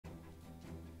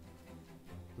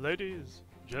Ladies,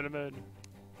 gentlemen,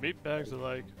 meatbags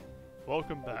alike,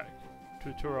 welcome back to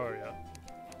Terraria.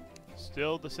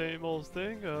 Still the same old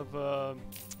thing of,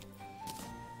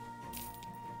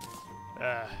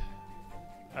 I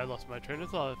lost my train of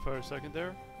thought for a second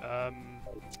there.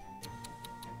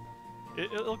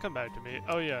 It'll come back to me.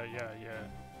 Oh yeah.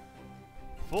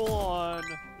 Full on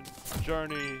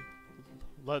journey,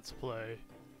 let's play,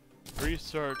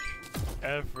 research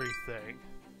everything.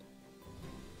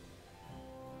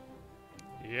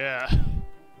 Yeah.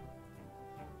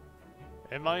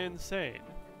 Am I insane?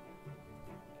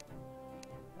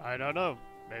 I don't know.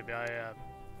 Maybe I am.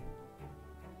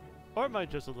 Or am I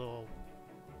just a little...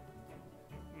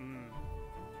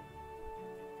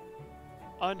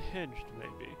 unhinged,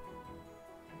 maybe.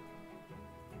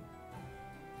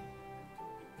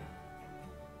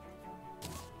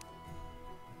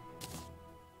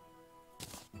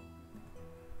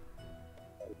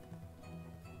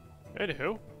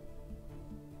 Anywho.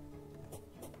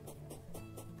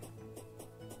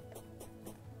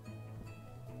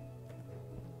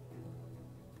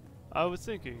 I was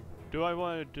thinking, do I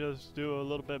want to just do a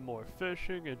little bit more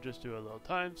fishing and just do a little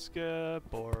time skip,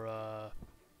 or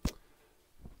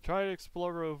try to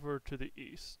explore over to the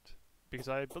east? Because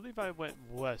I believe I went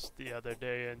west the other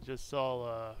day and just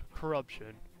saw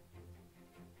corruption.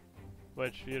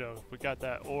 Which, you know, we got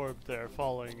that orb there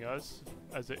following us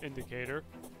as an indicator.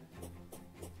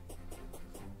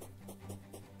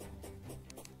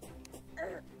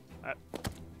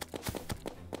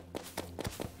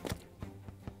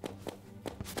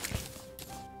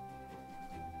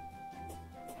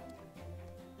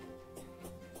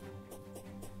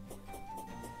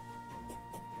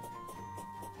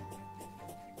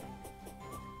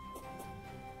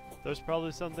 There's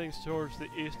probably some things towards the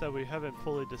east that we haven't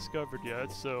fully discovered yet,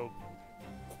 so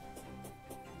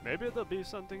maybe there'll be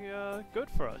something good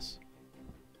for us.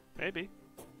 Maybe.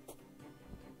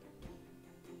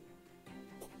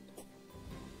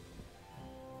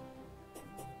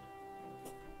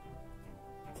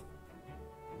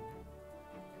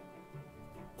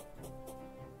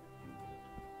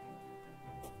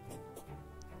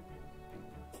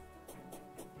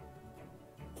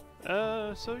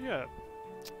 So yeah.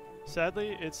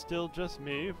 Sadly, it's still just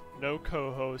me, no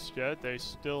co-host yet. They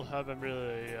still haven't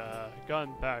really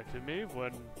gotten back to me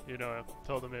when, you know, I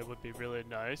told them it would be really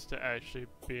nice to actually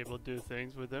be able to do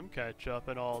things with them, catch up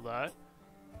and all that.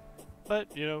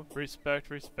 But, you know,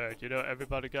 respect, you know,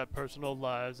 everybody got personal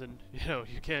lives and, you know,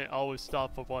 you can't always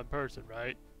stop for one person,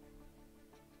 right?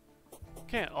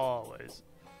 Can't always.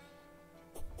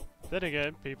 Then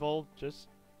again, people just,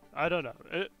 I don't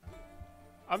know.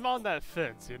 I'm on that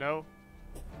fence, you know?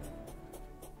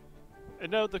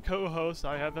 And no, the co-host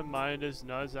I have in mind is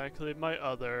not exactly my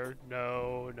other.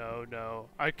 No.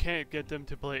 I can't get them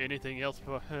to play anything else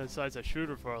besides a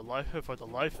shooter for the life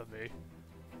of me.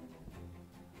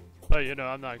 But you know,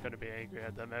 I'm not going to be angry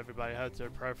at them. Everybody has their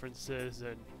preferences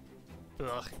and...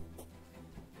 ugh.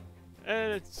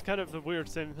 And it's kind of the weird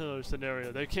similar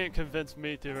scenario. They can't convince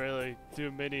me to really do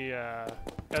many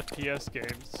FPS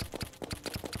games.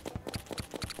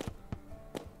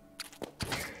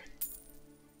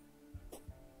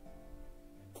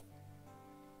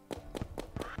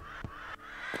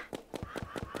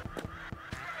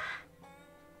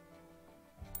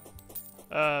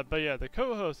 But yeah, the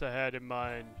co-hosts I had in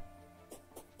mind,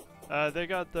 they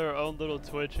got their own little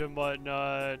Twitch and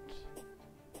whatnot.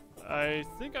 I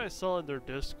think I saw in their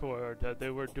Discord that they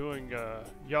were doing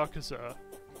Yakuza,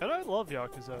 and I love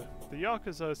Yakuza. The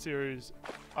Yakuza series,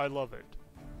 I love it.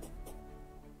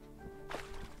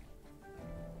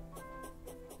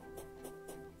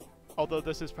 Although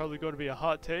this is probably going to be a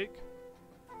hot take,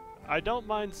 I don't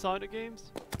mind Sonic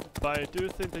games, but I do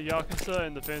think the Yakuza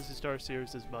and the Phantasy Star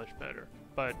series is much better.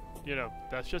 But, you know,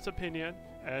 that's just opinion,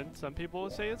 and some people will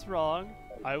say it's wrong.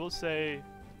 I will say,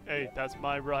 hey, that's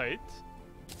my right.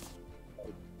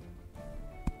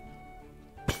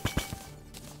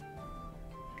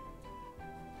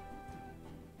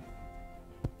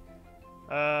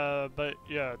 But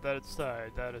yeah, that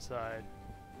aside.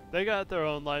 They got their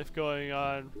own life going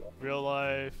on, real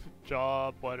life,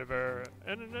 job, whatever,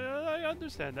 and I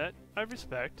understand that. I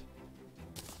respect.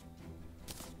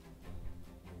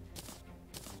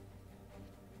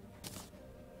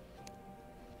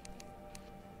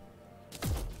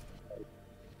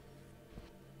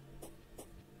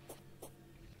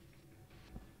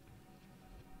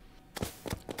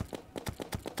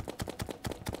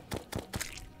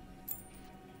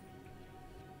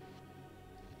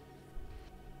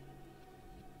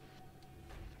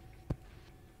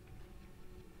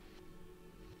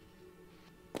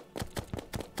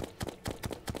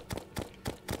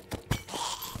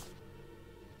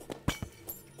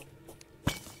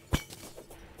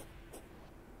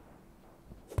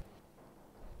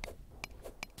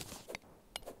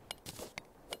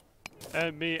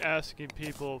 and me asking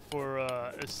people for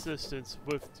assistance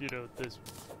with, you know, this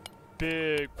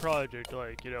big project.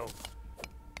 Like, you know,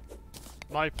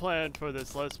 my plan for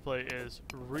this Let's Play is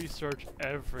research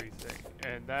everything,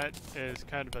 and that is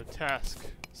kind of a task,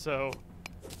 so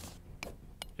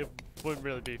it wouldn't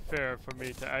really be fair for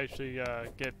me to actually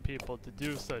get people to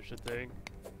do such a thing.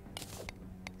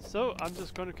 So I'm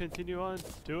just going to continue on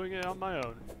doing it on my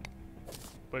own,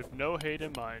 with no hate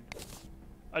in mind.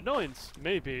 Annoyance,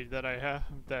 maybe, that I have,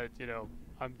 that, you know,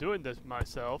 I'm doing this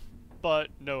myself, but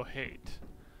no hate.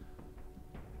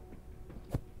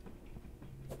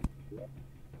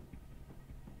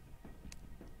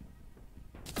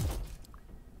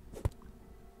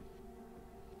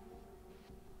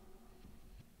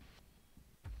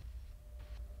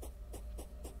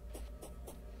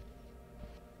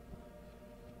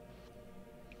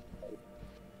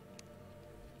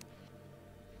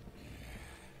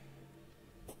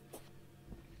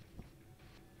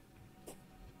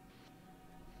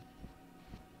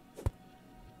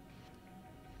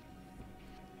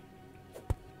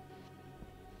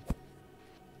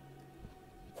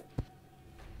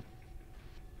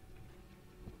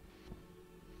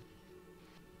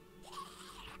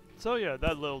 So yeah,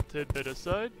 that little tidbit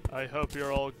aside, I hope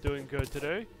you're all doing good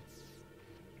today.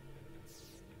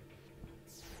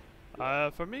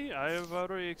 For me, I have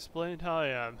already explained how I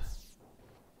am.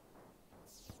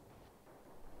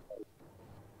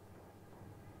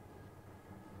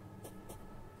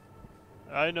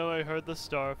 I know I heard the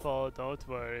starfall, don't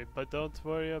worry, but don't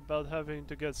worry about having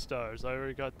to get stars. I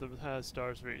already got the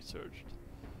stars researched.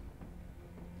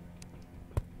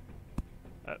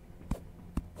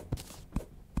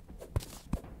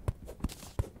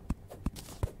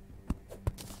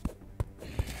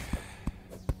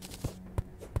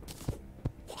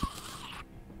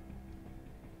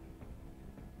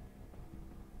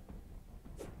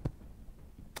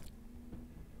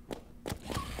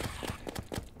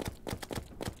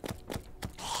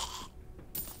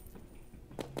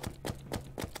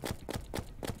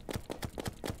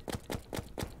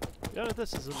 Yeah,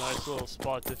 this is a nice little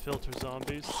spot to filter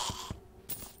zombies.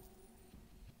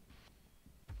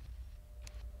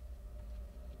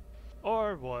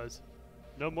 Or was.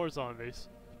 No more zombies.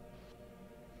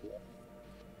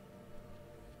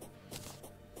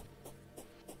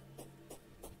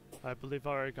 I believe I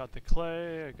already got the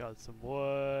clay, I got some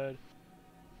wood.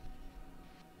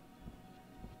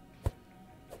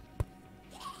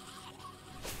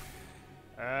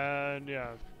 And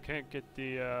yeah, can't get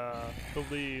the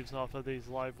leaves off of these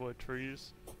live wood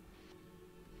trees.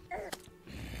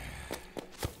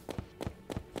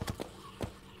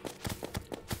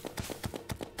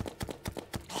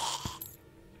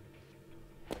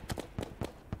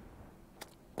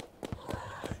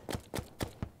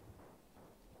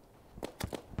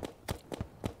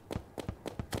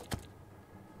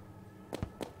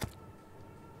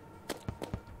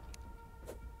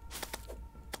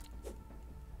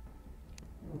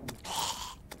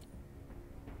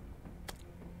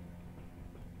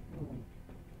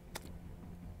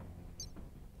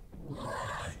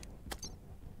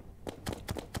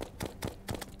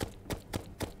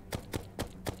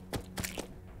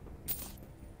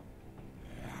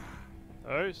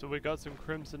 Alright, so we got some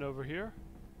crimson over here.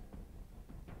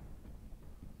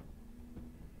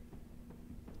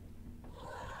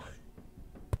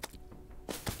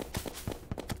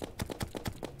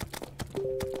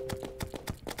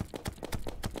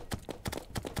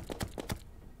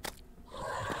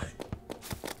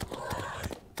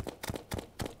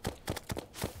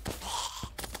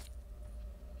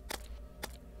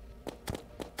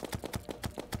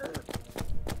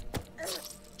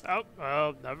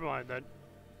 Oh, never mind then.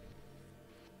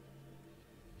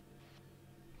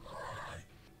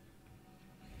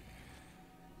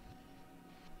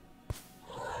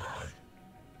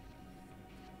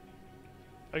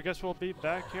 I guess we'll be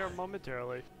back here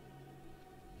momentarily.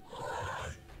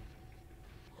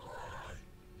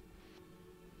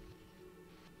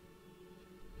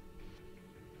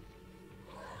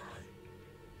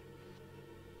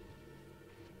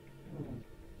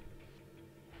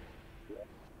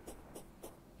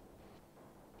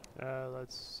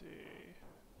 Let's see.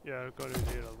 Yeah, I'm going to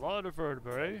need a lot of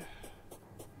vertebrae.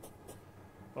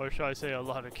 Or should I say a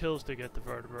lot of kills to get the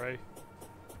vertebrae.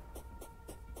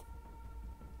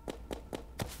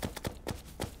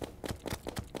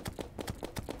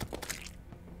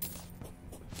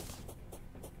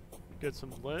 Get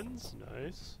some lens,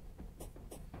 nice.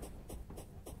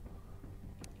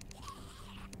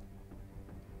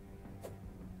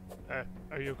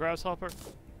 Are you a grasshopper?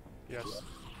 Yes.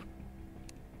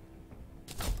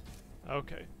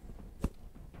 Okay.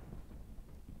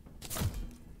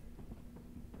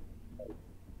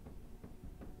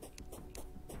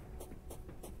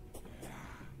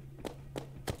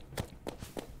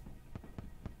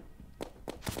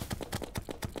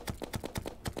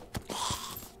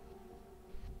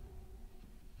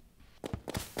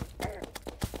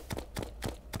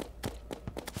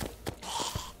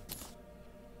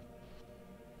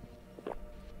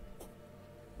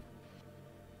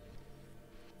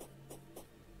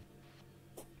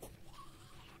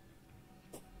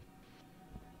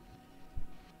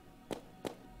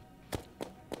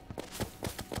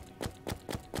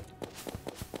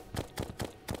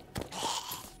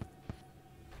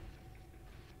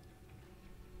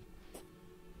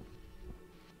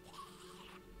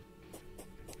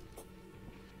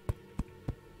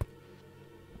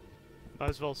 Might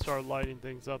as well start lighting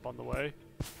things up on the way.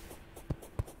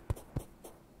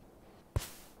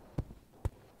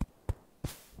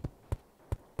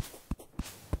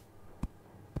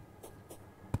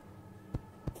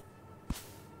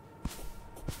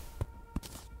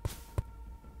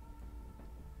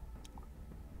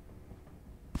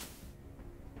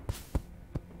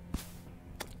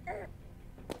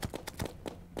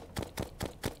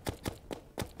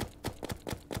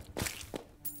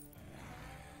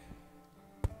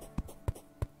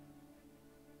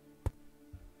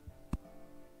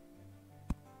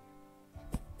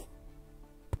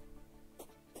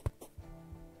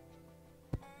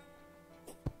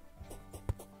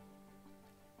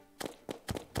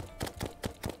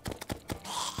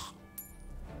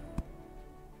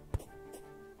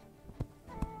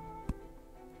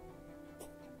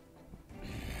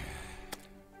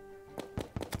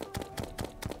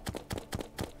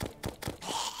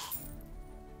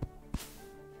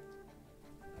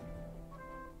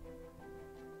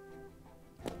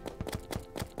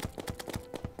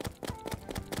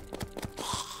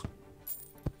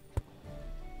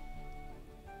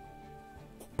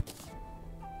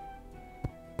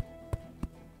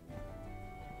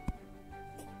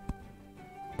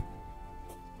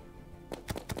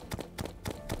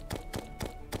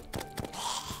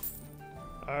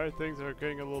 Alright, things are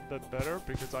getting a little bit better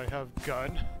because I have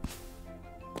gun.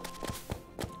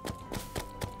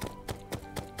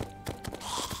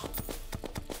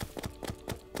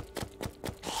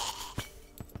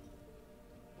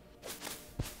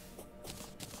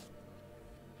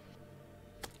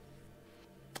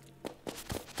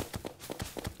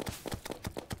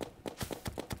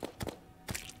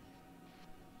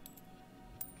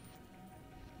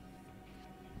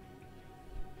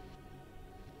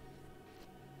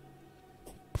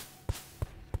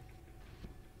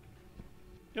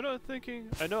 You know, thinking,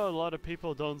 I know a lot of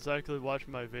people don't exactly watch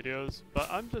my videos, but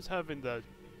I'm just having the,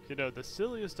 you know, the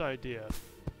silliest idea.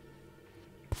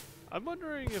 I'm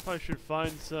wondering if I should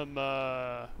find some,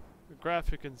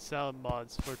 graphic and sound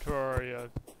mods for Terraria,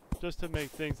 just to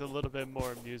make things a little bit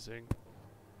more amusing.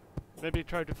 Maybe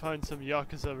try to find some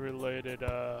Yakuza related,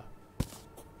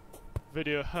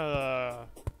 video,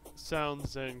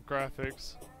 sounds and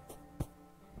graphics.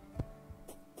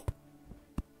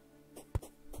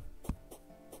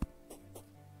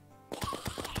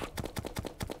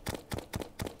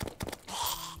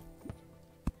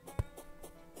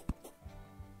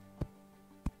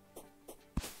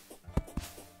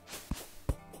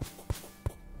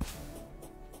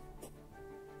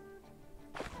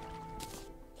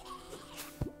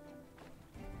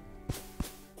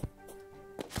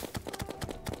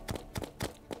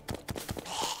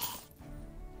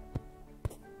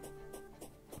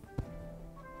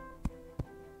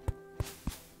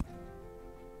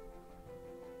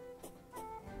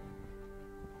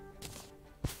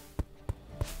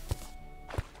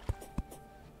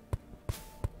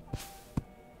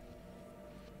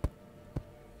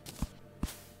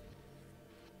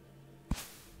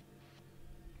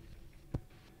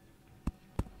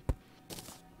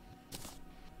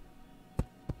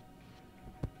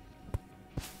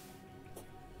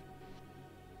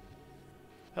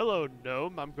 Hello,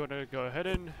 Gnome. I'm gonna go ahead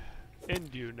and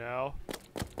end you now.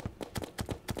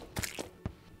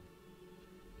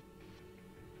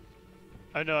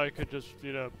 I know I could just,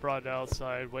 you know, brought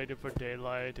outside, waiting for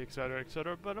daylight,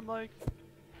 etc., but I'm like,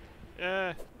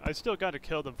 I still gotta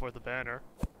kill them for the banner.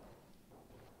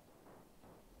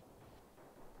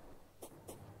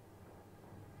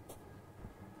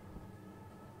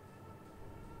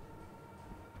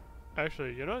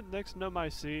 Actually, you know what next gnome I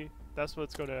see? That's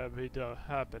what's gonna be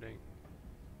happening.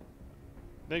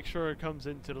 Make sure it comes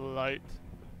into the light.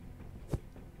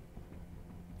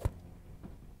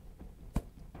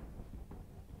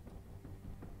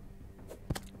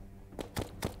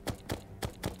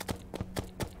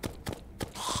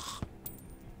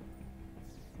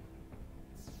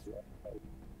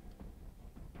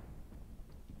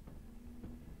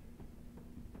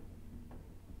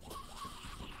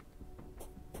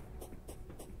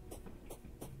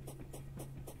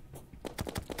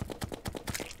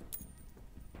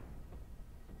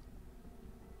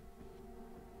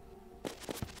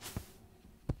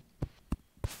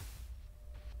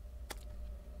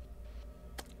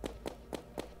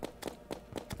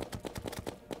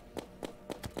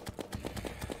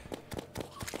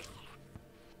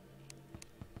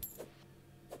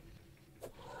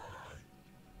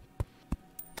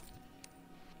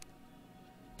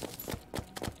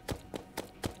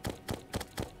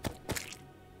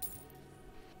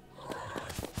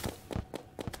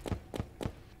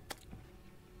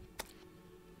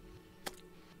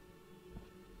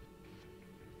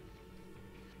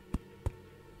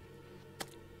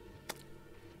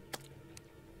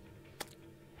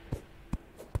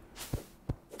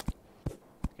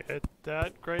 Hit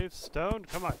that gravestone.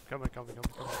 Come on, come on, come on, come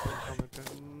on, come on, come on, come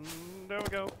on. There we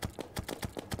go.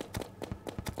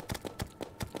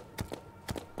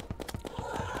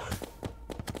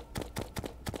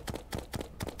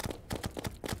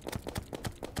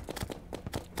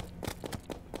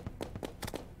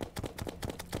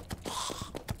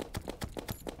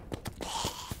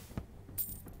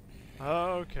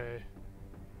 Okay.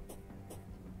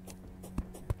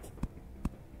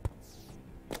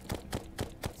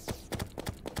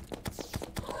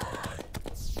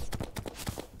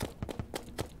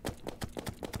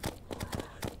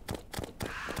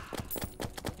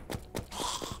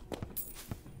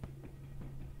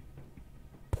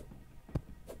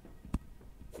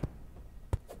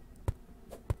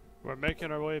 We're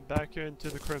making our way back into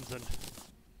the Crimson.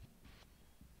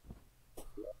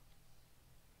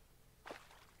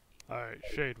 Alright,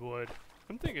 Shadewood.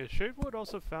 I'm thinking, is Shadewood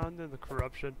also found in the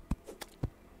Corruption?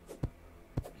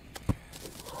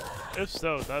 If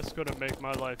so, that's gonna make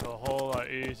my life a whole lot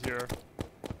easier.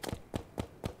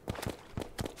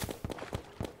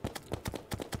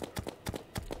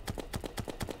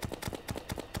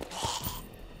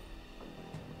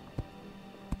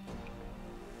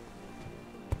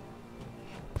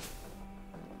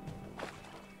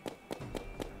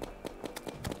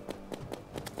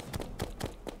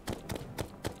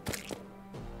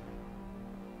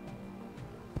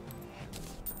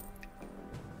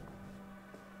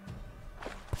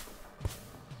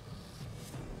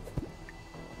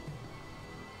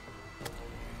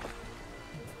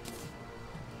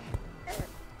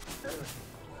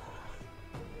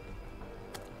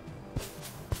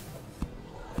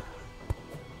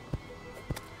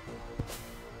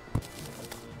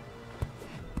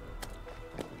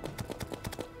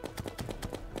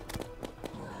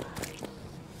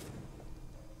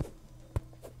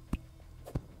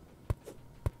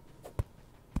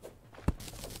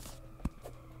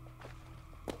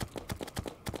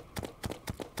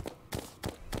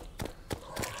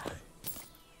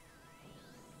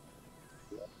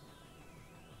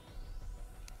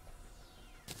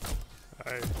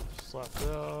 Alright, slap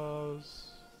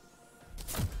those.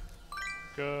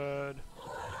 Good.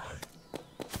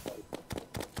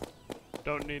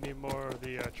 Don't need any more of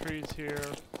the trees here.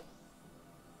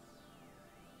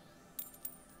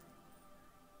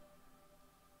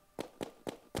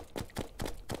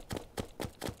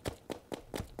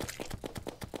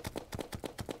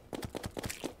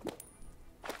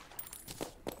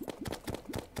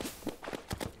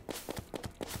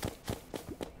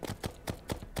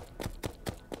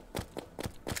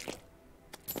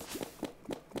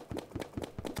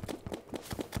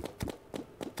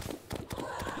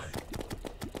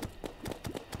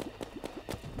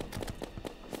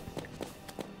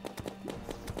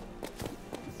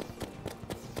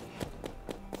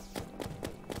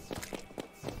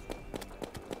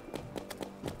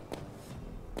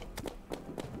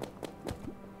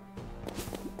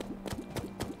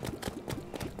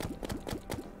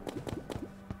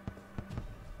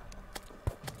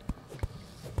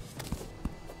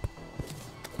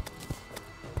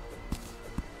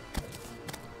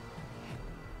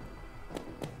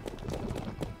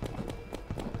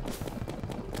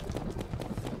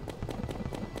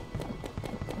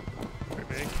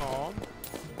 Remain calm.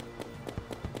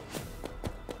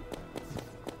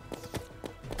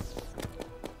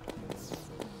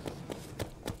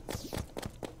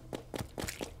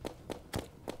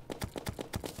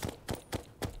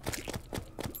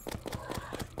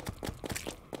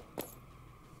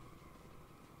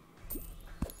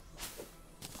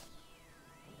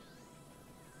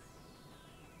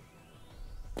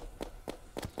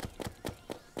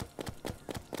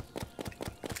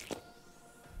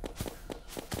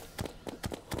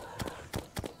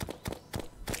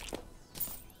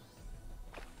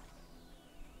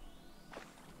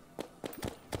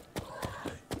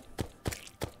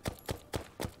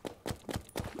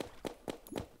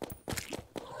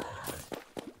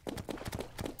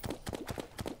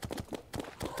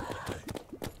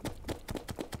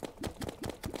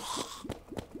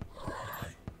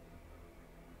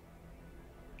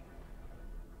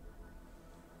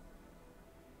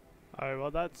 Alright,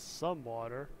 well that's some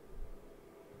water.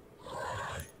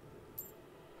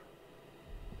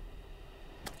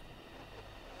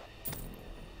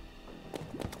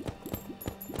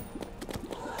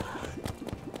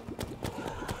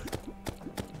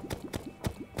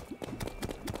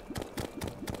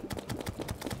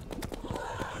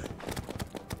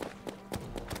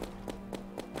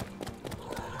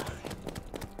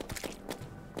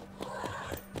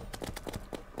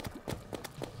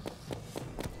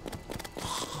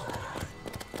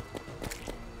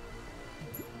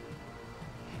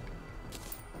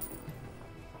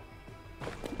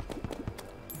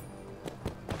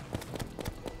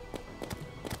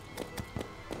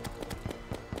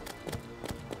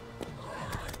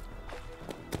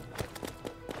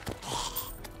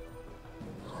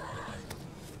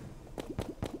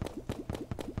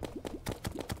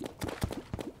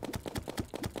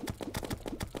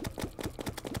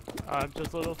 I'm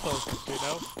just a little focused, you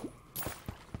know?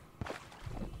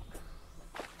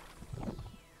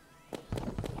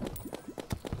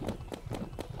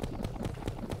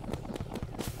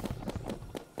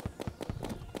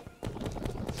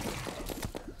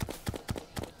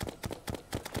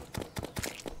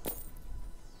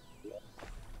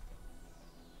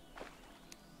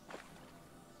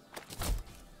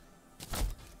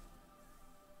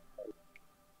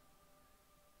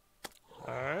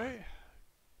 Alright.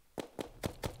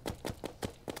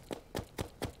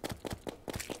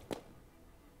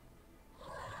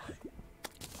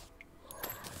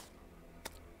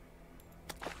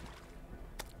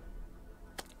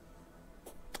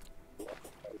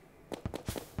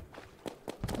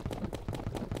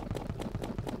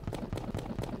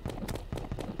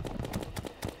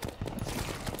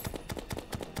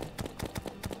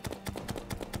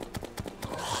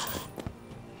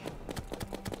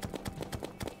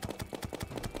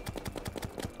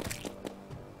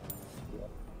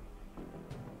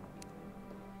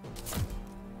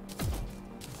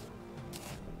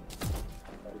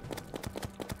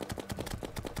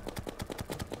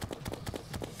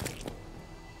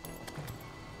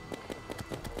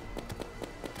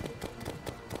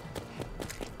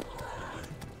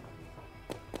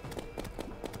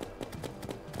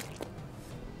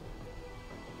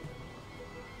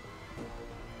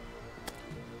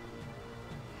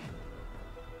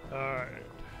 Alright.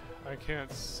 I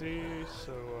can't see,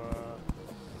 so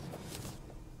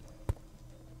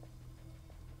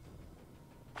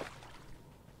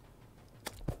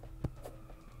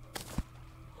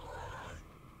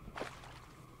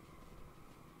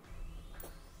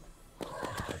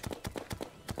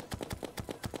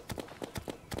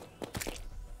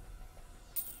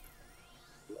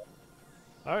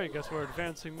alright, guess we're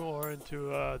advancing more into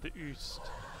the east.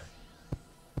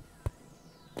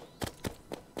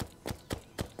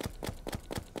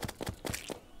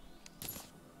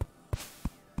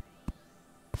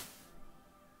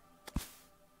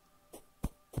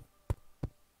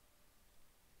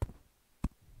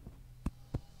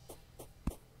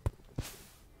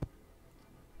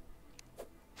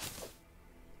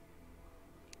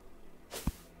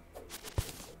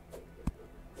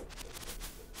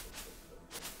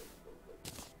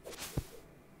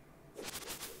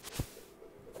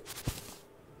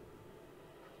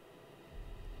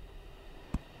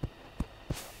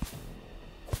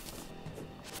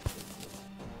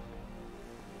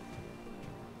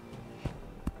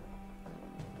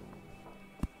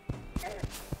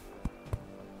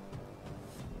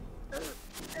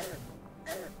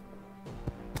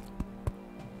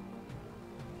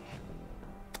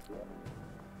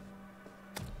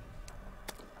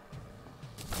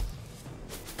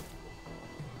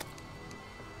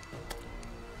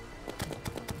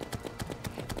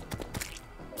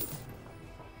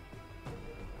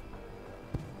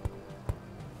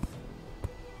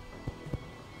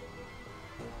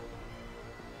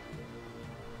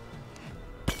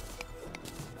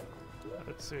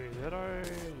 Let's see, did I?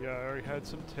 Yeah, I already had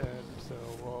some 10, so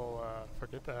we'll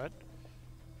forget that.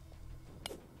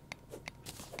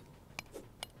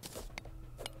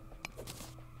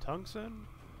 Tungsten?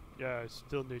 Yeah, I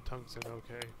still need tungsten,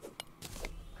 okay.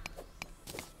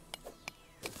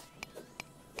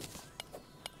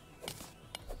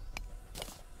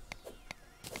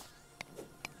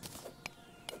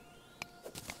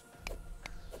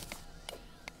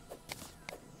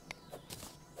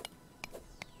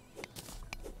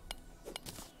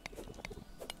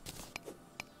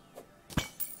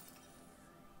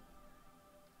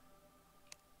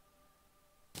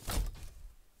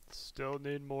 Still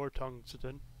need more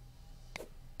tungsten.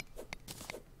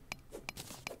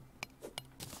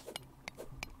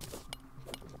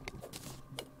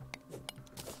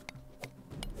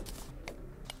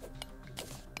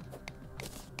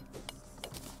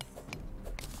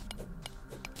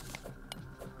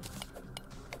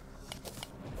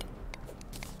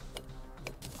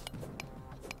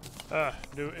 Ah,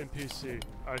 new NPC.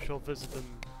 I shall visit them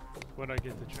when I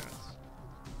get the chance.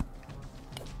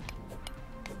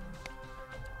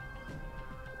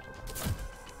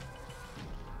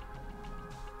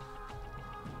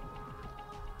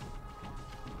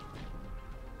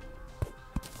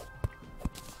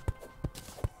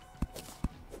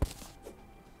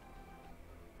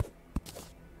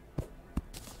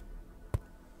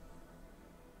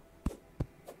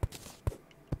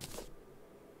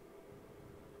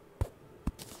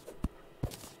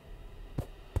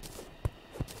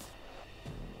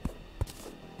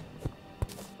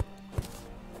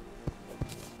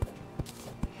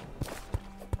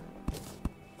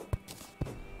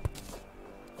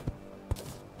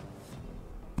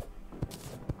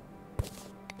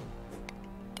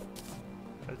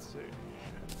 let's see.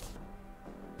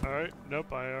 Alright,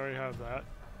 nope, I already have that.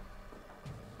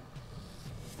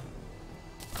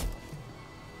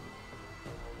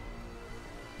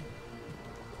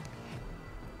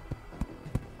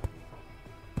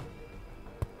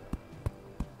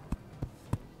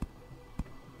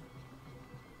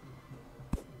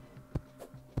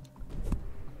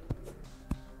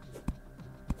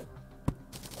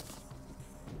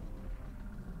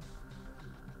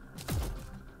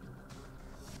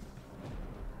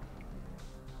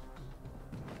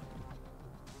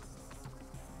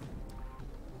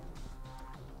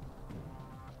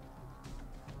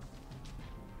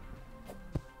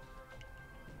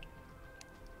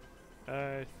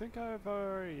 I think I've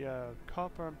already, yeah,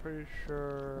 copper I'm pretty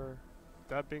sure.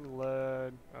 That being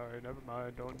lead. Alright, never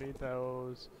mind, don't need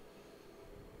those.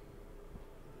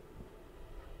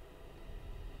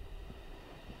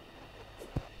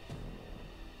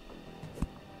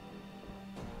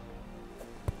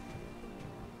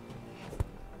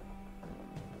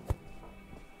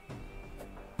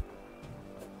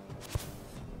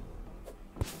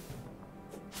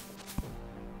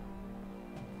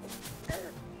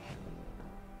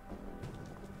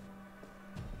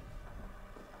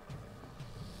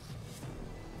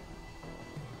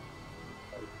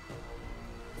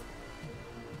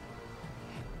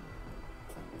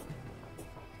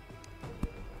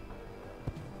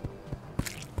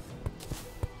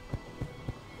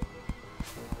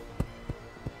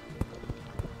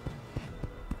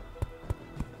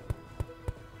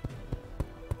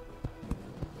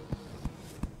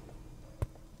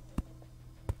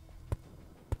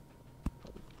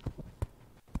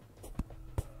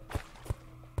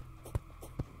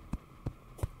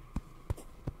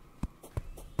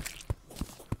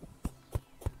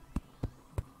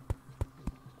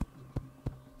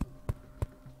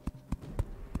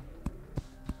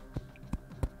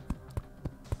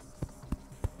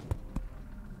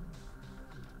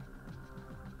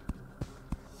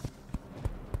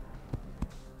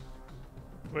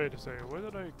 Wait a second, where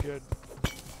did I get...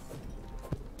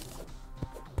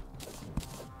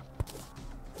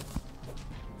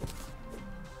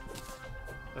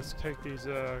 Let's take these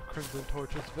crimson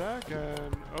torches back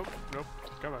and... Oh, nope,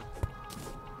 come on.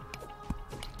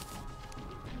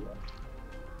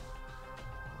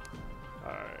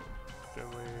 Alright, then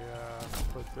we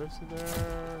put this in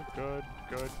there, good,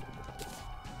 good.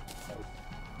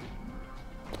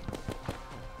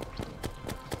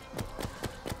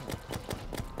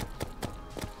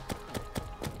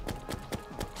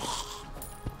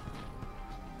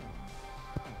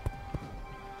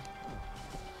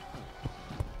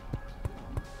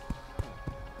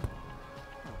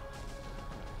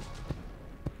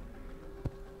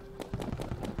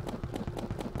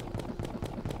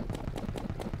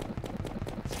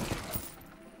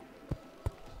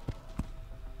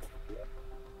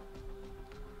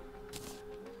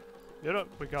 You know,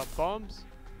 we got bombs,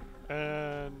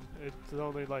 and it's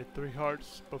only like 3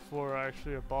 hearts before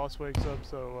actually a boss wakes up,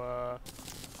 so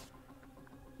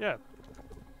yeah.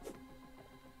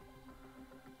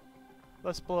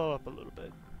 Let's blow up a little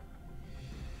bit.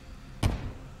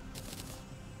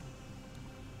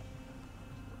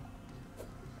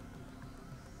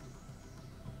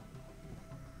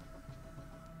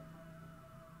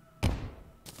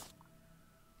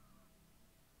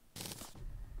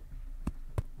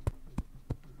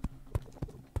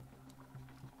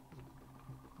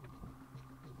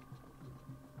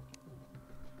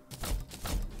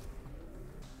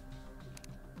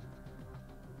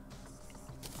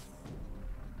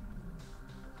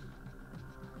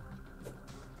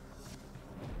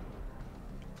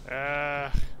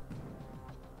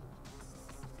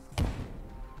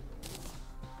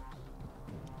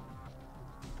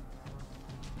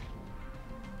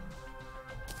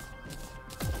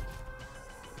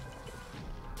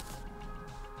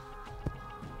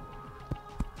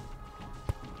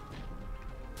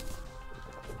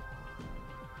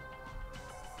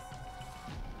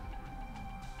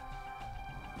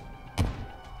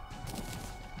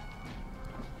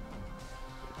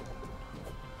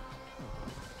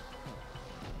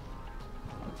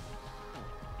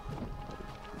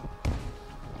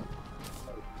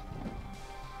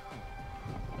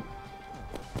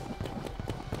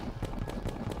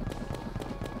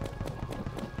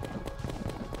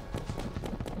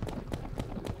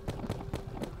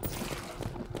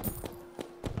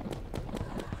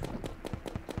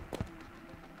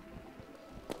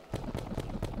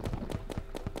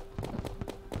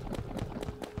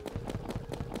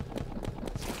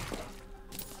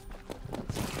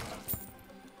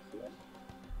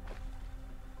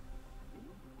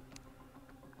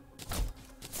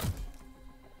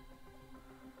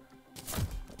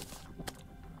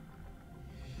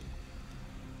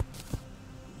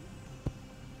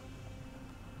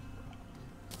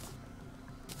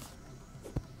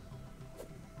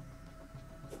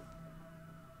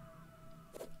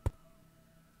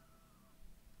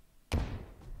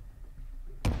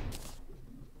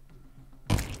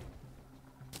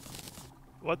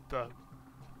 What the?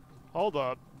 Hold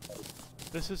up.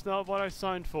 This is not what I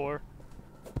signed for.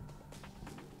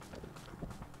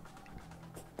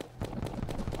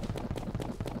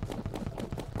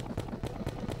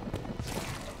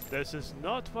 This is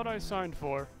not what I signed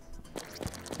for.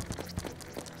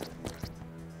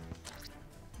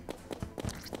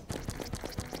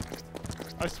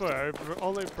 I swear, I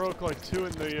only broke like 2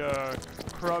 in the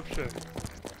corruption.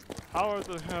 How are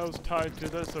the hells tied to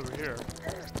this over here?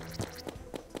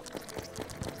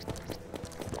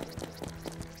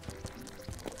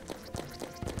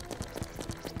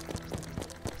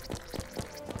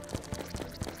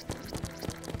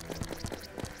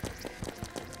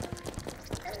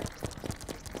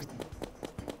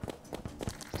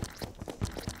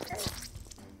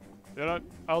 You know what?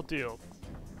 I'll deal.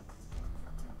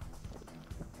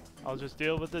 I'll just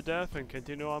deal with the death and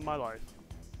continue on my life.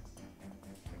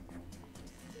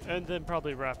 And then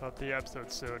probably wrap up the episode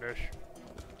soonish.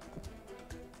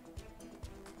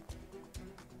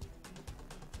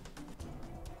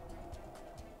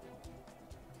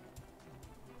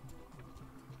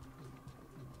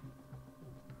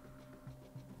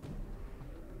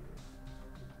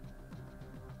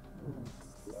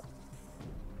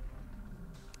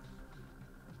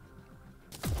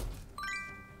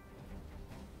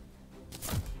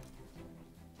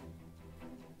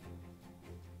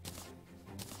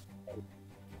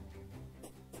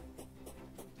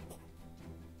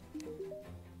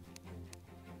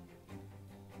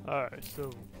 Alright, so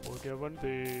we'll get one of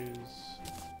these.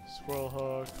 Squirrel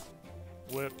hook,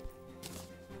 whip,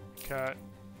 cat,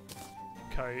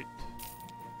 kite,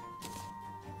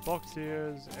 box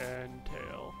ears, and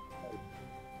tail.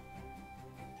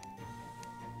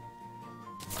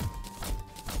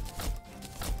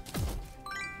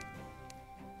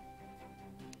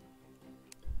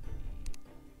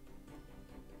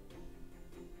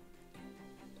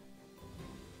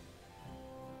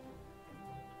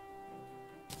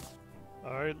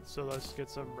 Alright, so let's get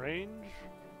some range.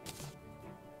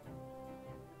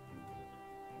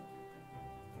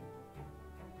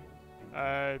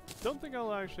 I don't think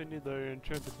I'll actually need the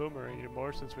enchanted boomerang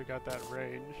anymore since we got that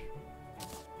range.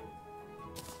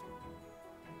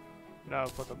 Now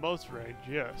for the most range,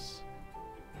 yes.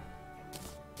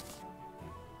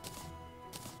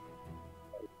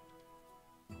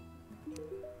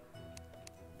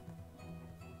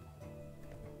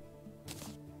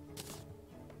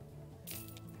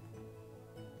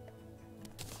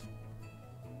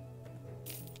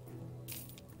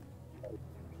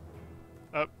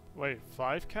 Wait,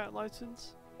 5 cat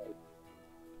license?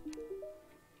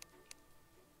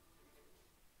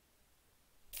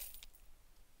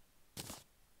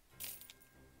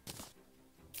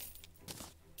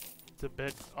 It's a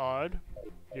bit odd.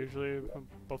 Usually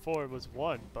before it was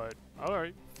 1, but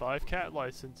alright, 5 cat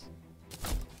license.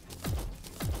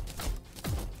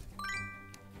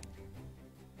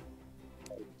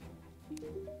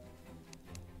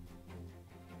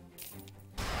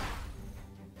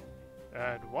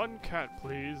 And 1 cat,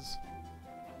 please.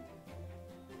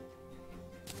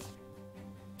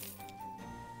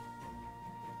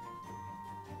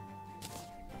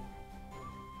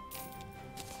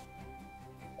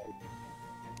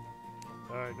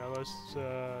 Alright, now let's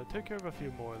take care of a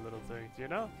few more little things, you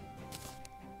know?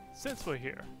 Since we're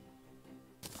here.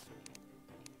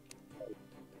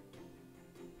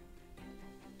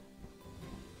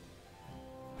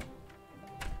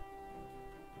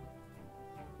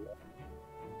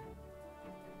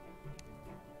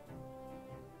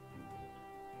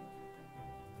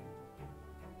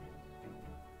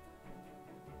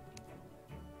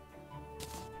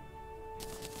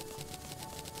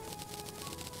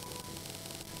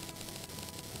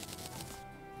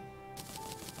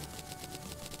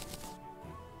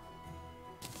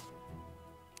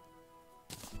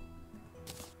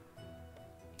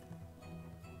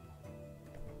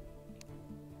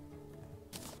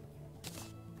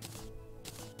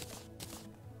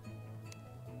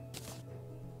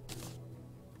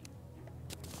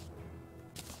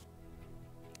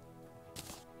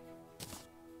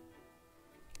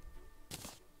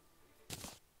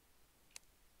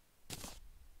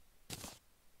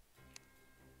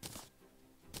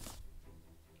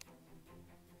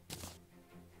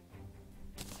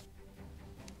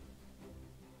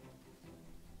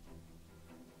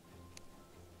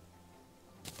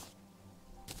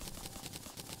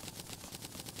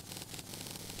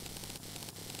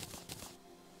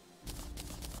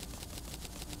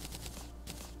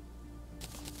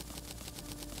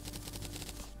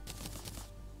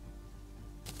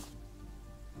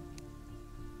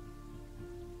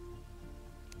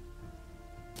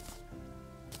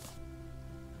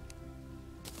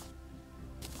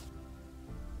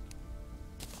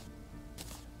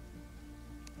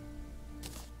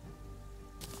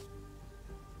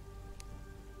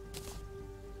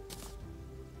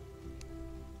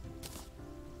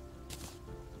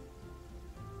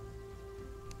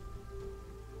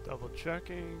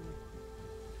 checking.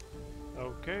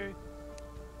 Okay.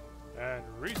 And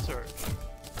research.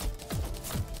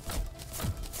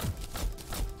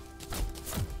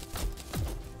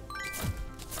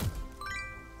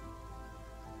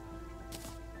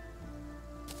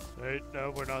 Wait,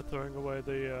 no, we're not throwing away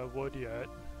the wood yet.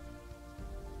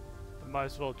 I might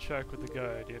as well check with the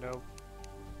guide, you know?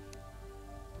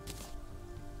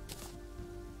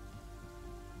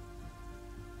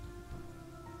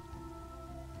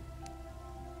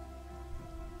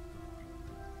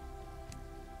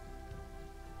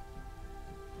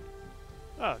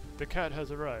 Ah, the cat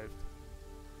has arrived.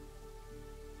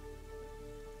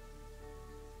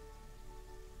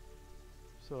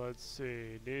 So let's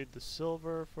see, need the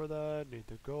silver for that, need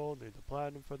the gold, need the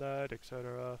platinum for that,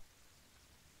 etc.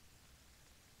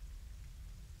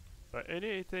 But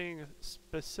anything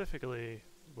specifically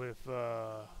with,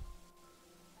 no,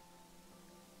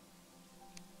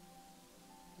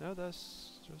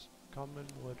 that's just common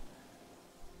wood.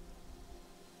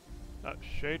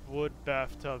 Shade wood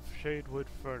bathtub, shade wood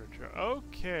furniture.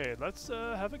 Okay, let's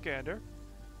have a gander.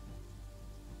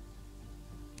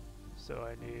 So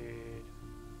I need...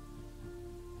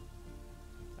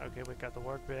 Okay, we got the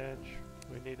workbench.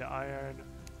 We need an iron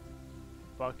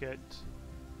bucket.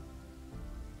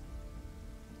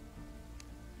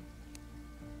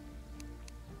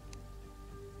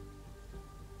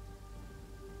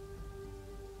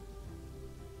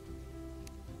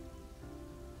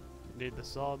 We need the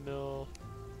sawmill.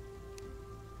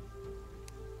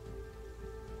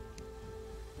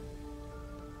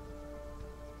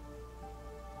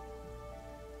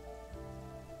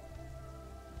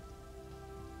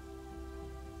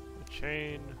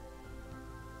 Chain.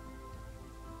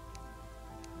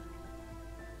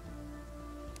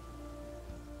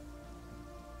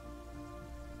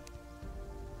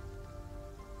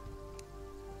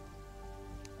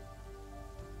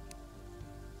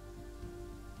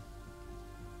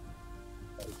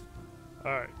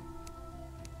 Alright.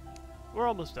 We're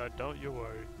almost done, don't you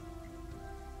worry.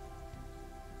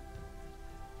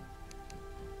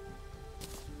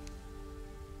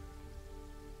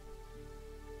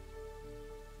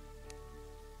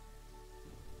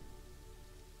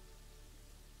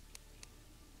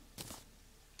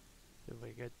 Then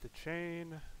we get the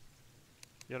chain.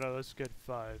 You know, let's get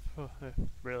 5.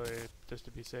 Really, just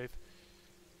to be safe.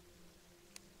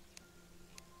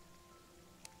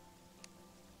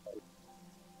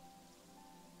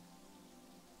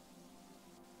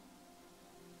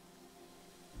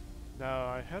 Now,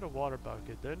 I had a water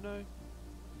bucket, didn't I?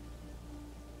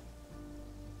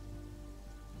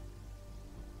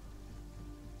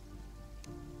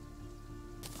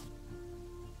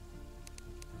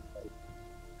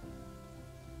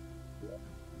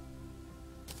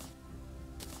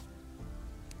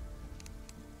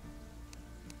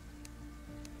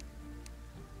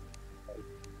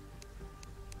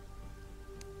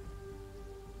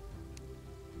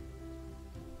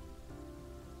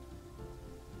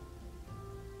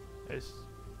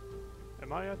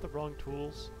 Am I at the wrong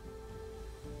tools?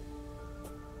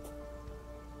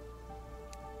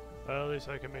 Well, at least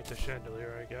I can make the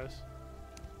chandelier, I guess.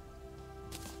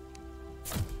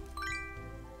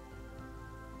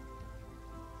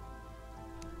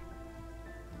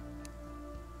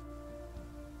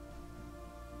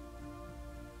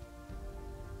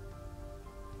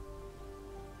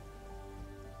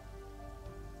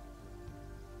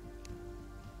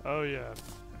 Oh yeah,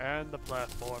 and the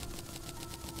platform.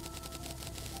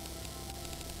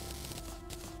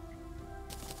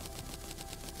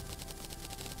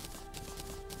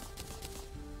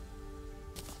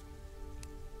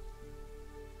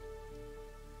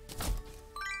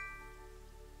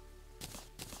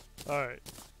 Alright,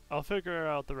 I'll figure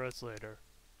out the rest later.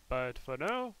 But for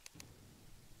now,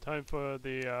 time for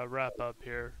the wrap up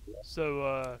here.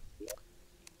 So,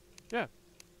 yeah,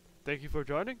 thank you for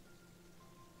joining.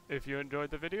 If you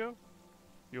enjoyed the video,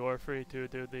 you are free to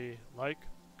do the like,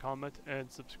 comment,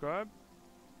 and subscribe.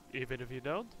 Even if you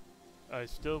don't, I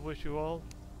still wish you all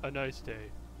a nice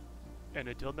day. And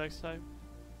until next time,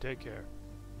 take care.